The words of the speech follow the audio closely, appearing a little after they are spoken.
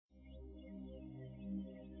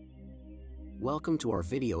Welcome to our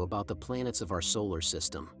video about the planets of our solar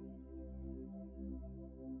system.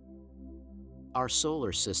 Our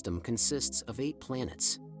solar system consists of 8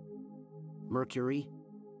 planets: Mercury,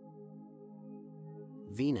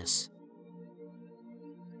 Venus,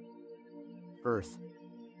 Earth,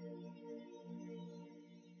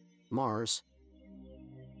 Mars,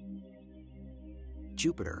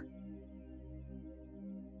 Jupiter,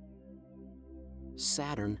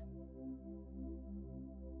 Saturn,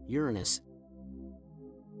 Uranus,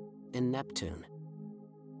 and Neptune.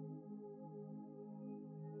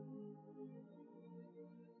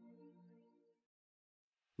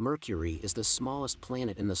 Mercury is the smallest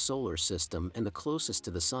planet in the solar system and the closest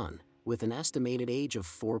to the Sun, with an estimated age of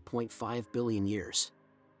 4.5 billion years.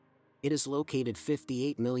 It is located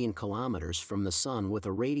 58 million kilometers from the Sun with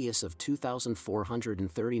a radius of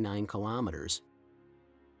 2,439 kilometers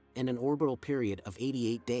and an orbital period of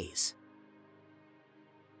 88 days.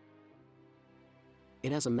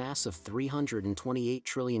 It has a mass of 328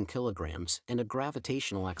 trillion kilograms and a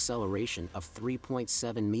gravitational acceleration of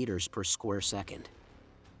 3.7 meters per square second.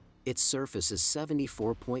 Its surface is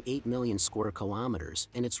 74.8 million square kilometers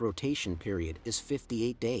and its rotation period is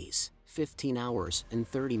 58 days, 15 hours and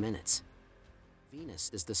 30 minutes. Venus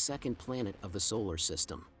is the second planet of the solar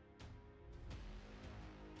system.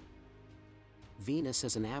 Venus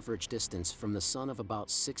has an average distance from the Sun of about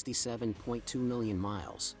 67.2 million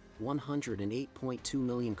miles, 108.2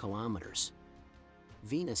 million kilometers.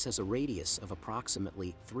 Venus has a radius of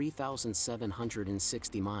approximately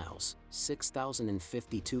 3,760 miles,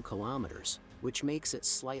 6,052 kilometers, which makes it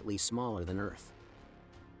slightly smaller than Earth.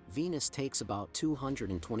 Venus takes about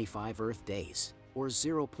 225 Earth days, or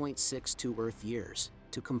 0.62 Earth years,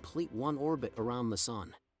 to complete one orbit around the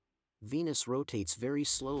Sun. Venus rotates very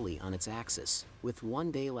slowly on its axis, with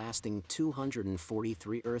one day lasting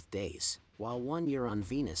 243 Earth days, while 1 year on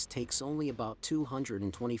Venus takes only about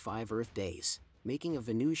 225 Earth days, making a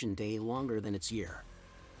Venusian day longer than its year.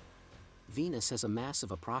 Venus has a mass of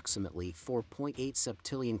approximately 4.8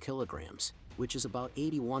 septillion kilograms, which is about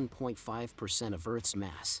 81.5% of Earth's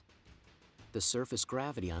mass. The surface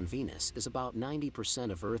gravity on Venus is about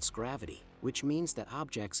 90% of Earth's gravity, which means that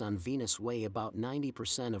objects on Venus weigh about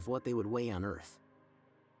 90% of what they would weigh on Earth.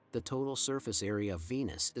 The total surface area of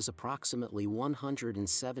Venus is approximately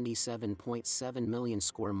 177.7 million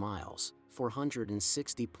square miles,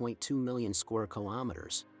 460.2 million square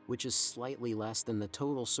kilometers, which is slightly less than the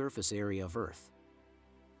total surface area of Earth.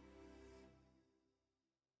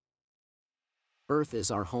 Earth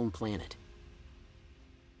is our home planet.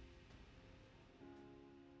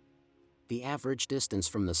 The average distance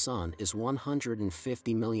from the Sun is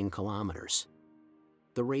 150 million kilometers.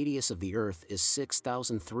 The radius of the Earth is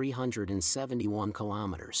 6,371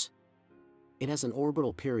 kilometers. It has an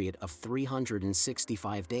orbital period of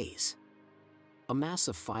 365 days. A mass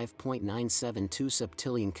of 5.972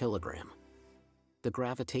 septillion kilogram. The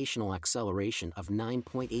gravitational acceleration of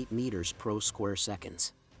 9.8 meters per square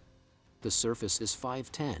seconds. The surface is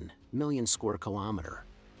 510 million square kilometer.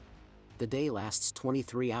 The day lasts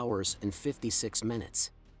 23 hours and 56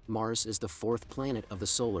 minutes. Mars is the 4th planet of the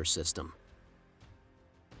solar system.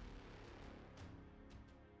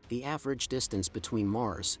 The average distance between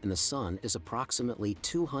Mars and the Sun is approximately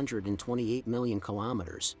 228 million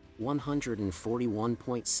kilometers,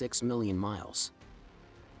 141.6 million miles.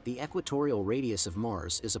 The equatorial radius of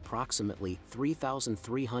Mars is approximately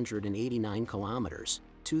 3,389 kilometers,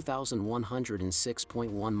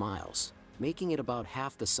 2,106.1 miles, making it about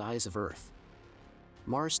half the size of Earth.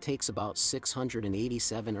 Mars takes about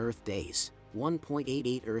 687 Earth days,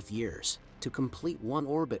 1.88 Earth years, to complete one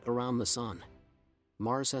orbit around the Sun.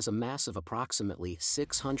 Mars has a mass of approximately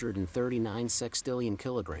 639 sextillion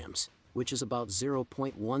kilograms, which is about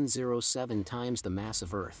 0.107 times the mass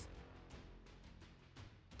of Earth.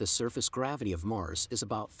 The surface gravity of Mars is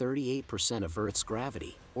about 38% of Earth's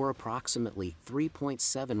gravity, or approximately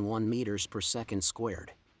 3.71 meters per second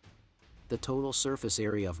squared. The total surface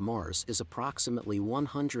area of Mars is approximately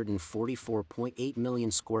 144.8 million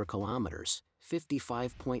square kilometers,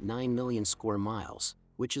 55.9 million square miles,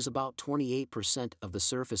 which is about 28% of the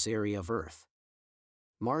surface area of Earth.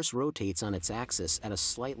 Mars rotates on its axis at a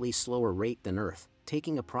slightly slower rate than Earth,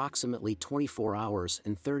 taking approximately 24 hours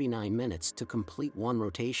and 39 minutes to complete one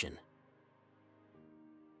rotation.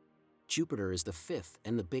 Jupiter is the 5th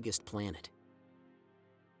and the biggest planet.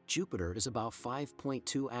 Jupiter is about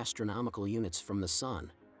 5.2 astronomical units from the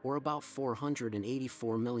Sun, or about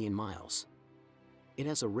 484 million miles. It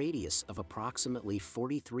has a radius of approximately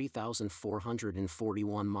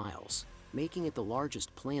 43,441 miles, making it the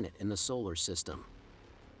largest planet in the solar system.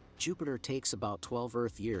 Jupiter takes about 12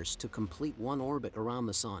 Earth years to complete one orbit around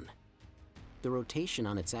the Sun. The rotation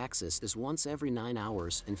on its axis is once every 9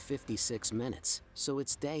 hours and 56 minutes, so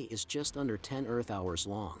its day is just under 10 Earth hours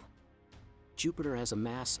long. Jupiter has a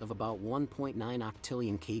mass of about 1.9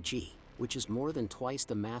 octillion kg, which is more than twice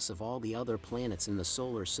the mass of all the other planets in the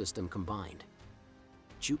solar system combined.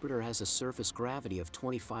 Jupiter has a surface gravity of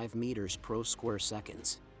 25 meters per square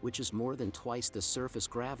seconds, which is more than twice the surface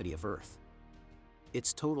gravity of Earth.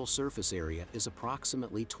 Its total surface area is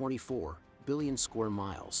approximately 24 billion square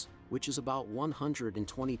miles, which is about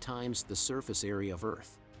 120 times the surface area of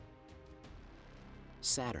Earth.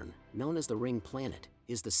 Saturn, known as the ring planet,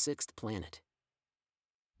 is the sixth planet.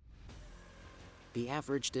 The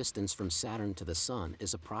average distance from Saturn to the Sun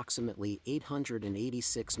is approximately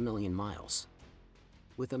 886 million miles.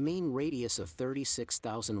 With a mean radius of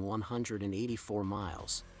 36,184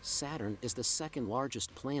 miles, Saturn is the second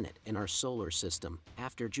largest planet in our solar system,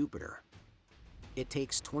 after Jupiter. It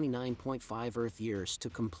takes 29.5 Earth years to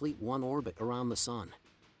complete one orbit around the Sun.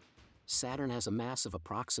 Saturn has a mass of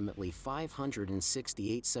approximately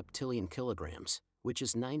 568 septillion kilograms, which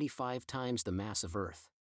is 95 times the mass of Earth.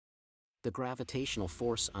 The gravitational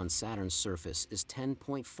force on Saturn's surface is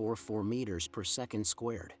 10.44 meters per second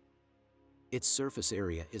squared. Its surface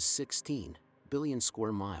area is 16 billion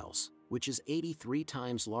square miles, which is 83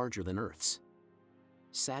 times larger than Earth's.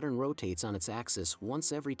 Saturn rotates on its axis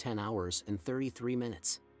once every 10 hours and 33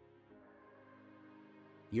 minutes.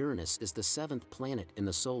 Uranus is the seventh planet in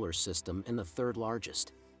the solar system and the third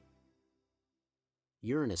largest.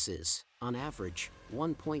 Uranus is, on average,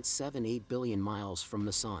 1.78 billion miles from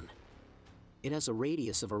the Sun. It has a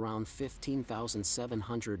radius of around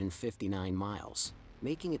 15,759 miles,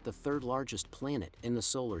 making it the third largest planet in the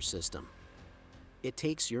solar system. It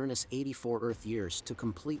takes Uranus 84 Earth years to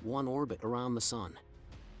complete one orbit around the Sun.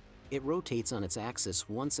 It rotates on its axis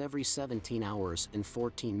once every 17 hours and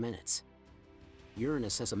 14 minutes.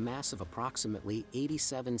 Uranus has a mass of approximately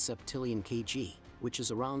 87 septillion kg, which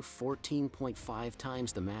is around 14.5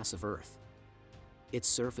 times the mass of Earth. Its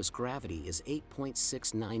surface gravity is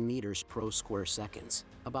 8.69 meters per square seconds,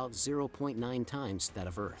 about 0.9 times that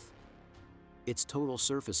of Earth. Its total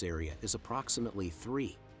surface area is approximately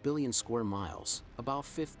 3 billion square miles, about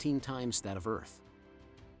 15 times that of Earth.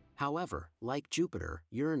 However, like Jupiter,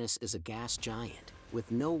 Uranus is a gas giant,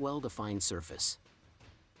 with no well-defined surface.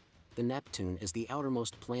 The Neptune is the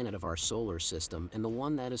outermost planet of our solar system and the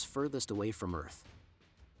one that is furthest away from Earth.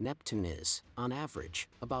 Neptune is, on average,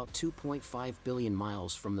 about 2.5 billion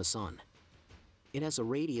miles from the Sun. It has a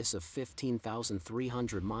radius of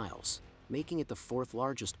 15,300 miles, making it the fourth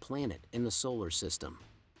largest planet in the solar system.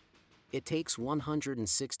 It takes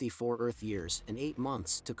 164 Earth years and 8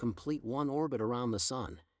 months to complete one orbit around the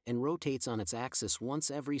Sun, and rotates on its axis once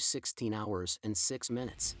every 16 hours and 6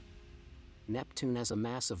 minutes. Neptune has a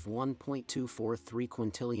mass of 1.243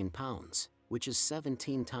 quintillion pounds, which is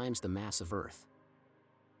 17 times the mass of Earth.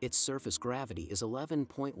 Its surface gravity is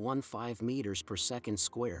 11.15 meters per second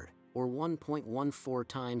squared, or 1.14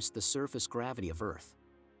 times the surface gravity of Earth.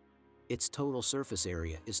 Its total surface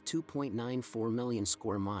area is 2.94 million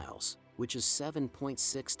square miles, which is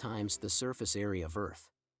 7.6 times the surface area of Earth.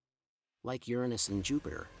 Like Uranus and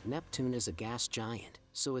Jupiter, Neptune is a gas giant,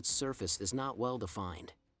 so its surface is not well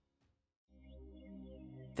defined.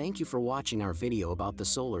 Thank you for watching our video about the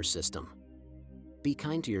solar system. Be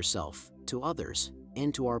kind to yourself, to others,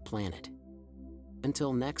 and to our planet.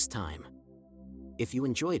 Until next time. If you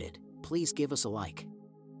enjoyed it, please give us a like.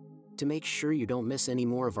 To make sure you don't miss any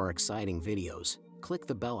more of our exciting videos, click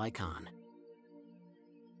the bell icon.